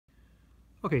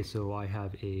Okay, so I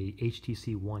have a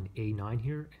HTC One A9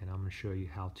 here, and I'm going to show you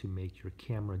how to make your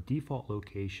camera default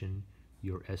location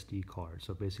your SD card.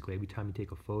 So basically, every time you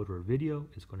take a photo or video,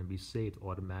 it's going to be saved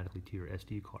automatically to your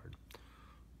SD card.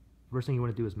 First thing you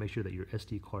want to do is make sure that your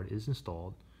SD card is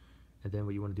installed, and then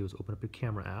what you want to do is open up your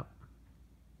camera app.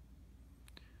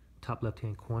 Top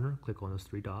left-hand corner, click on those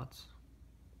three dots,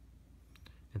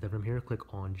 and then from here,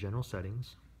 click on General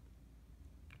Settings.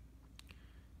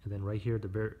 And then right here at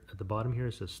the bottom here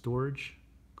it says storage.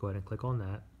 Go ahead and click on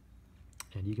that,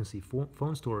 and you can see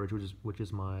phone storage, which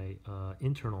is my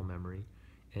internal memory,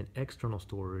 and external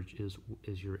storage is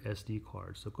your SD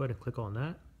card. So go ahead and click on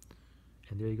that,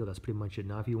 and there you go. That's pretty much it.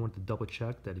 Now, if you want to double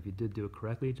check that if you did do it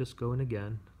correctly, just go in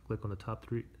again, click on the top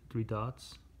three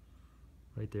dots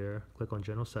right there, click on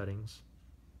General Settings,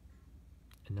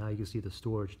 and now you can see the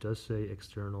storage does say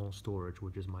external storage,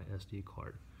 which is my SD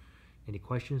card. Any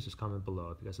questions, just comment below.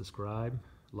 If you guys subscribe,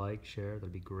 like, share,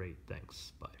 that'd be great.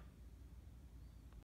 Thanks. Bye.